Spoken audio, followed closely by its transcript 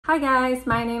Hi guys,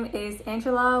 my name is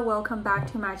Angela. Welcome back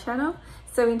to my channel.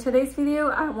 So in today's video,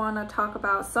 I want to talk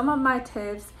about some of my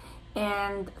tips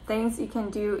and things you can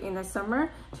do in the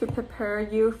summer to prepare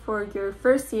you for your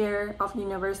first year of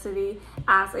university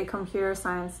as a computer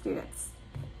science student.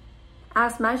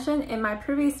 As mentioned in my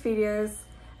previous videos,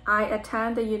 I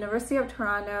attend the University of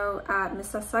Toronto at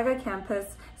Mississauga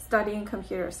campus studying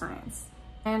computer science.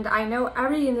 And I know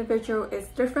every individual is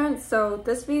different, so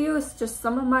this video is just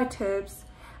some of my tips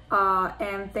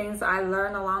and things I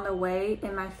learned along the way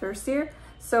in my first year.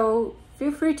 So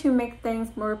feel free to make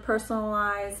things more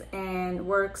personalized and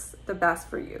works the best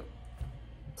for you.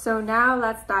 So now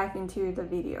let's dive into the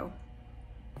video.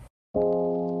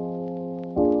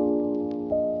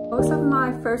 Most of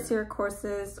my first year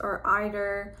courses are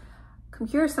either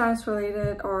computer science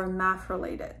related or math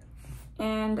related.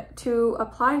 And to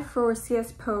apply for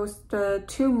CS Post, the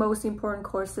two most important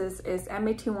courses is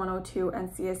MAT 102 and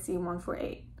CSC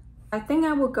 148. I think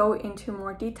I will go into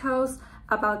more details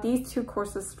about these two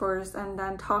courses first and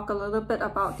then talk a little bit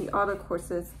about the other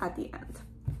courses at the end.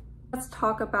 Let's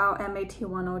talk about MAT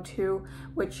 102,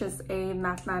 which is a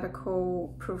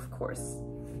mathematical proof course.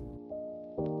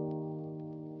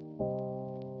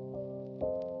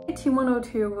 MAT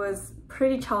 102 was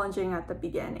pretty challenging at the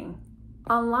beginning.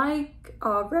 Unlike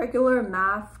regular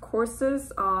math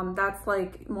courses, that's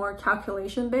like more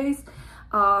calculation based,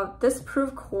 this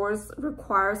proof course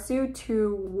requires you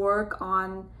to work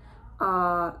on,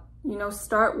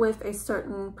 start with a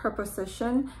certain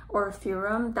proposition or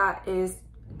theorem that is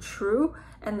true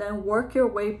and then work your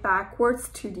way backwards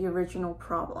to the original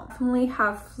problem. Definitely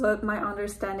have flipped my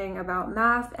understanding about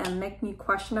math and make me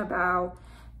question about,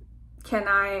 can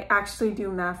I actually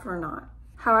do math or not?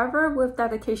 However, with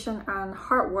dedication and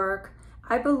hard work,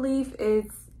 I believe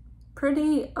it's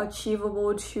pretty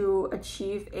achievable to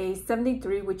achieve a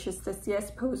 73, which is the CS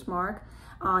Post mark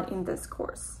in this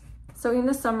course. So in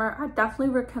the summer, I definitely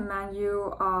recommend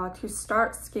you to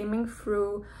start skimming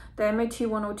through the MAT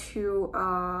 102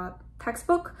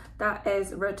 textbook that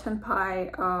is written by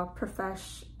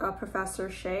Professor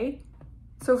Shea.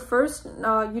 So first,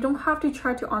 you don't have to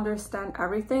try to understand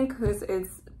everything because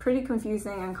it's pretty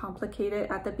confusing and complicated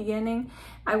at the beginning.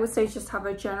 I would say just have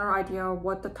a general idea of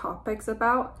what the topic's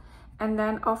about. And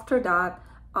then after that,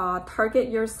 target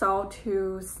yourself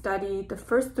to study the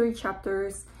first 3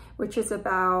 chapters, which is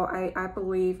about, I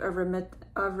believe,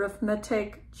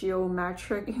 arithmetic,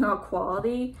 geometric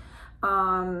inequality,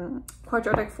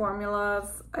 quadratic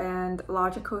formulas, and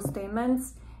logical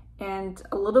statements, and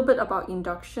a little bit about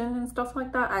induction and stuff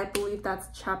like that. I believe that's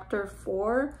chapter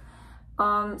 4.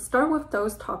 Start with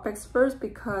those topics first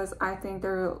because I think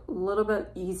they're a little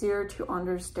bit easier to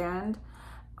understand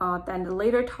than the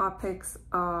later topics.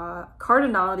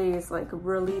 Cardinality is like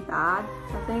really bad,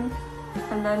 I think,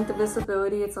 and then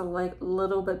divisibility it's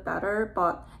little bit better,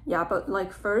 but yeah,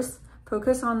 first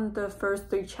focus on the first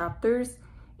 3 chapters.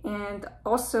 And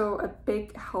also a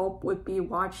big help would be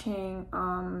watching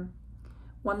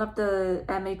one of the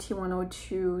MAT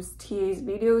 102's TA's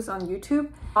videos on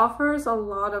YouTube. Offers a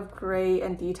lot of great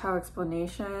and detailed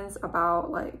explanations about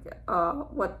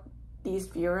what these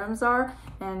theorems are,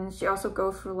 and she also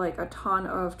goes through like a ton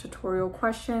of tutorial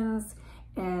questions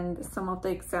and some of the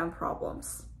exam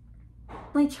problems.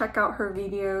 Definitely check out her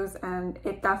videos, and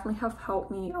it definitely have helped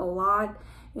me a lot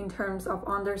in terms of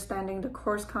understanding the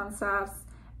course concepts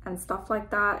and stuff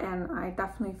like that, and I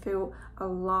definitely feel a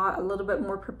little bit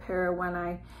more prepared when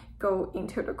I go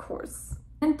into the course.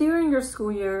 And during your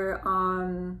school year,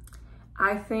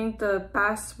 I think the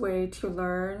best way to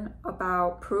learn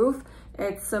about proof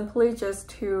is simply just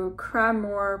to cram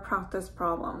more practice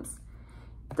problems.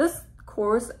 This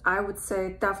course, I would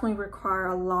say, definitely require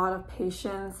a lot of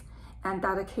patience and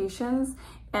dedications,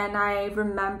 and I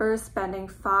remember spending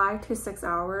 5 to 6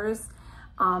 hours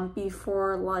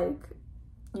before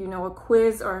a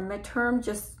quiz or a midterm,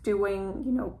 just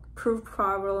doing, proof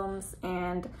problems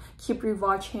and keep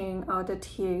rewatching the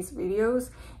TA's videos.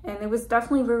 And it was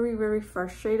definitely very, very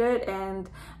frustrated. And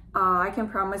I can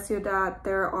promise you that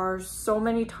there are so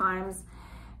many times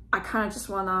I kind of just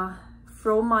want to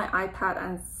throw my iPad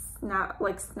and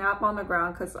snap on the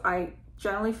ground because I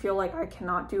generally feel like I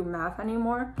cannot do math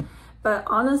anymore. But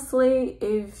honestly,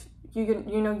 if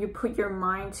you put your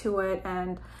mind to it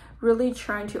and really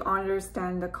trying to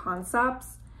understand the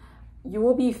concepts, you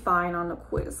will be fine on the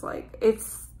quiz.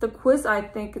 The quiz, I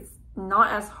think it's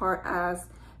not as hard as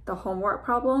the homework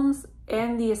problems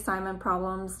and the assignment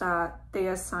problems that they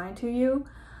assign to you,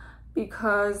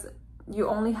 because you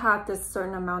only have this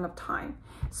certain amount of time.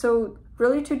 So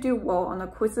really to do well on the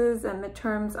quizzes and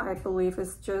midterms, I believe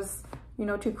is just,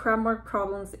 to cram more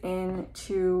problems in,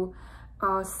 to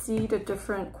see the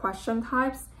different question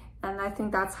types, and I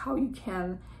think that's how you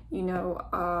can, you know,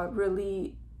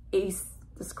 really ace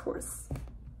this course.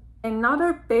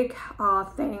 Another big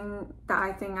thing that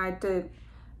I think I did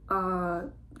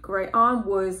great on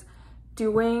was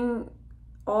doing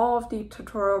all of the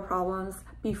tutorial problems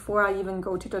before I even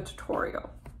go to the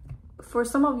tutorial. For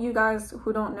some of you guys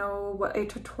who don't know what a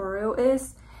tutorial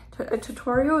is, a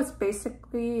tutorial is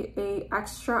basically an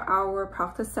extra hour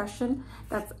practice session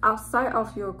that's outside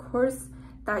of your course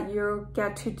that you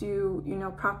get to do, you know,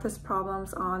 practice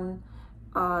problems on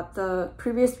the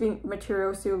previous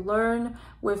materials you learn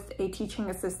with a teaching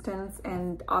assistant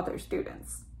and other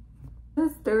students.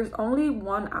 Since there's only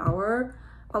 1 hour,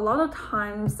 a lot of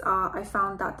times I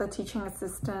found that the teaching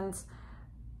assistant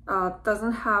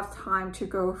doesn't have time to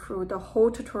go through the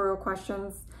whole tutorial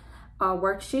questions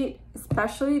worksheet,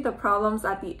 especially the problems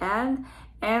at the end,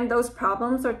 and those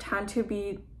problems tend to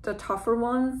be the tougher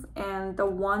ones and the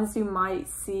ones you might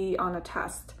see on a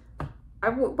test.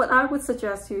 What I would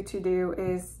suggest you to do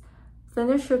is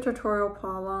finish your tutorial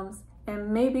problems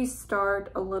and maybe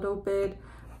start a little bit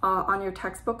on your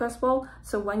textbook as well.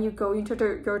 So when you go into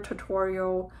your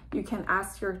tutorial, you can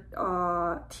ask your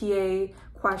TA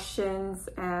questions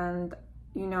and,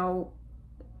 you know,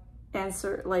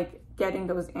 answer, like getting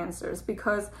those answers.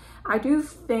 Because I do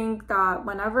think that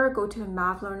whenever I go to the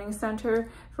Math Learning Center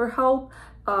for help,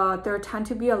 there tend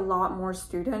to be a lot more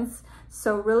students.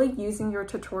 So really using your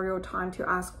tutorial time to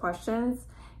ask questions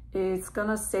is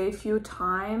gonna save you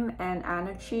time and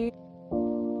energy.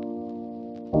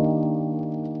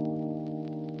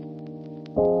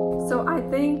 So I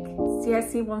think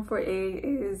CSE 148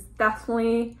 is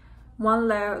definitely one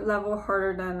level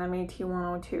harder than MAT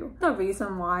 102. The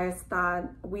reason why is that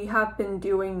we have been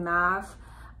doing math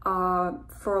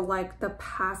for like the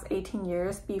past 18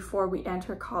 years before we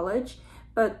enter college,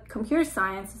 but computer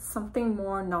science is something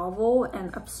more novel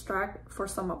and abstract for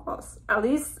some of us, at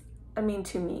least, I mean,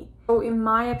 to me. So in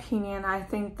my opinion, I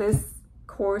think this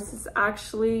course is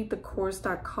actually the course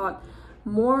that caught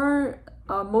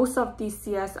most of the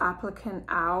CS applicant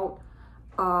out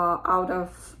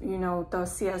of, you know, the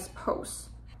CS posts.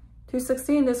 To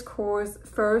succeed in this course,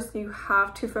 first you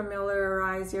have to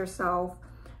familiarize yourself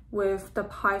with the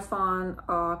Python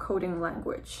coding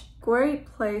language. Great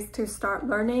place to start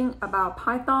learning about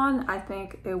Python, I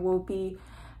think it will be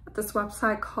this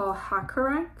website called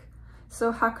HackerRank.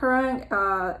 So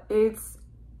HackerRank, it's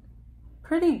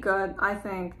pretty good, I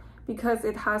think, because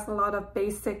it has a lot of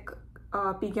basic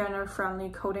beginner-friendly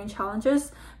coding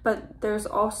challenges, but there's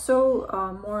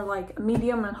also more like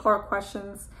medium and hard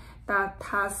questions that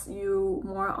test you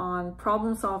more on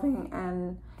problem solving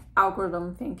and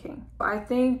algorithm thinking. I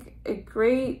think a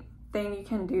great thing you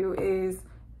can do is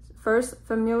first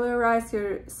familiarize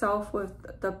yourself with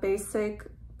the basic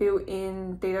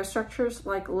built-in data structures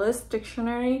like list,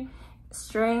 dictionary,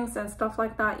 strings, and stuff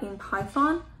like that in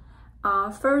Python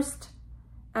first,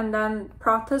 and then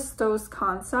practice those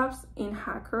concepts in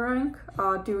HackerRank,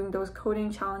 doing those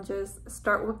coding challenges.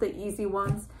 Start with the easy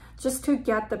ones just to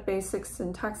get the basic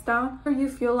syntax down. If you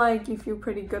feel like you feel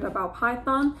pretty good about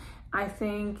Python, I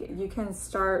think you can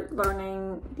start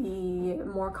learning the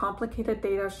more complicated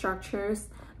data structures.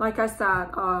 Like I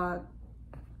said,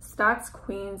 stacks,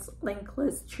 queens, linked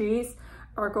list, trees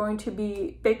are going to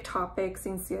be big topics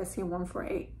in CSE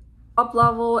 148. Up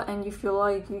level and you feel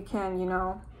like you can, you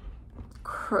know,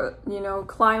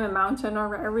 climb a mountain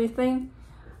or everything,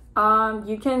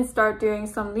 you can start doing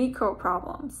some LeetCode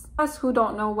problems. For us who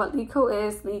don't know what LeetCode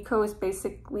is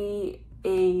basically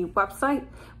a website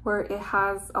where it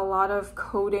has a lot of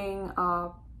coding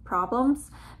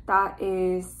problems that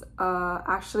is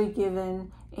actually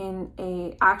given in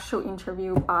an actual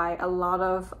interview by a lot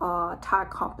of tech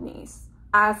companies.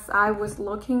 As I was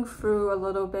looking through a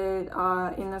little bit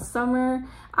in the summer,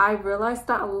 I realized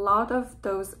that a lot of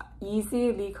those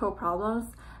easy LeetCode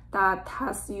problems that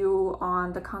test you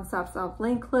on the concepts of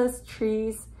linked lists,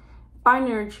 trees,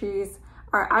 binary trees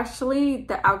are actually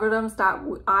the algorithms that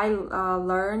I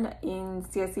learned in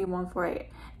CSE 148.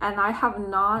 And I have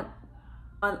not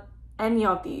done any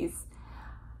of these,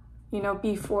 you know,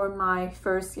 before my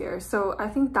first year. So I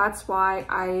think that's why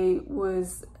I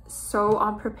was so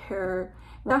unprepared.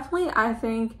 Definitely, I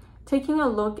think taking a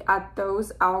look at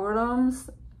those algorithms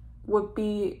would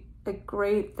be a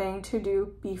great thing to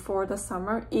do before the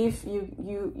summer if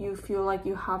you feel like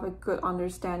you have a good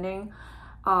understanding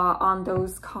on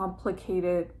those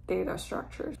complicated data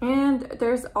structures. And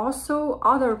there's also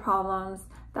other problems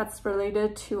that's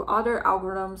related to other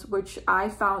algorithms, which I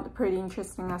found pretty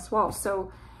interesting as well.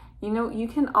 So, you know, you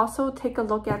can also take a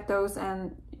look at those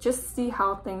and just see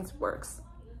how things works.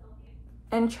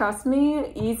 And trust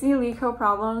me, easy LeetCode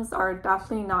problems are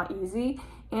definitely not easy.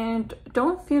 And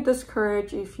don't feel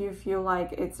discouraged if you feel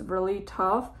like it's really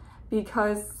tough,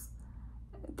 because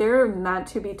they're meant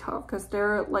to be tough, because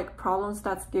they're like problems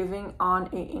that's given on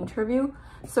an interview.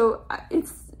 So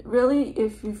it's really,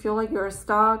 if you feel like you're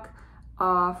stuck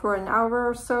for an hour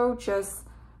or so, just,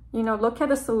 you know, look at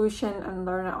the solution and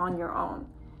learn it on your own.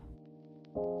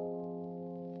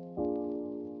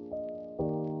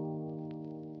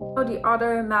 The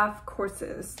other math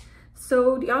courses.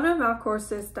 So the other math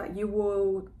courses that you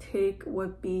will take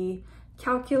would be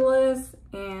calculus,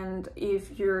 and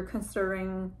if you're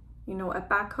considering, you know, a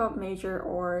backup major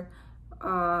or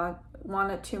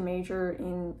wanted to major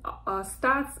in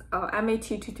stats, MAT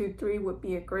 223 would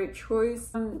be a great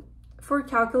choice. For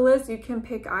calculus, you can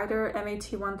pick either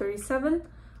MAT 137,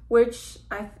 which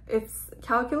it's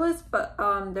calculus, but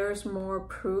there's more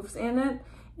proofs in it,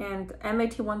 and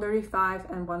MAT 135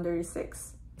 and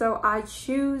 136. So I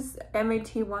choose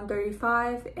MAT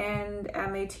 135 and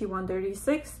MAT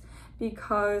 136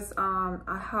 because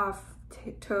I have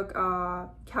took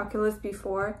calculus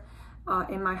before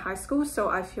in my high school, so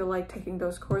I feel like taking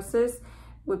those courses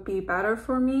would be better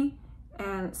for me.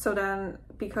 And so then,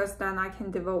 because then I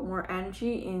can devote more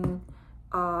energy in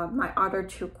my other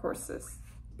two courses.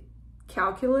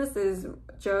 Calculus is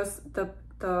just the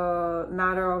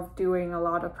matter of doing a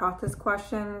lot of practice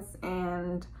questions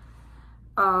and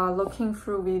looking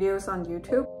through videos on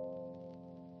YouTube.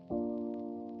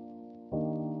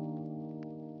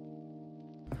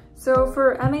 So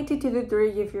for MAT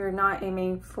 223, if you're not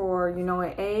aiming for, you know,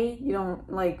 an A, you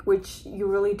don't like, which you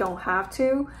really don't have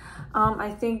to,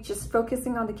 I think just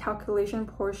focusing on the calculation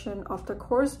portion of the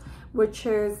course, which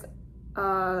is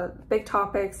big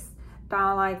topics,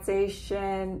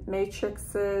 diagonalization,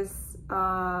 matrices,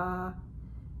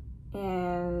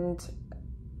 and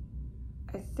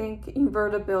I think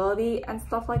invertibility and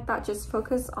stuff like that. Just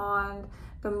focus on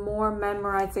the more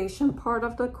memorization part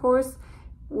of the course,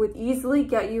 would easily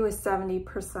get you a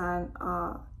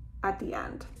 70% at the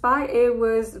end. But it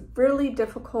was really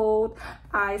difficult.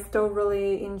 I still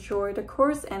really enjoyed the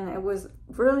course, and it was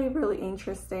really, really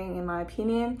interesting in my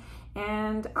opinion.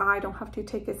 And I don't have to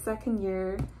take a second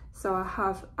year, so I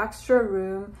have extra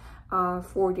room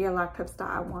for the electives that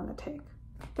I want to take.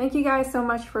 Thank you guys so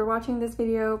much for watching this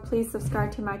video. Please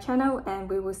subscribe to my channel, and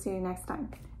we will see you next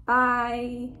time.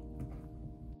 Bye!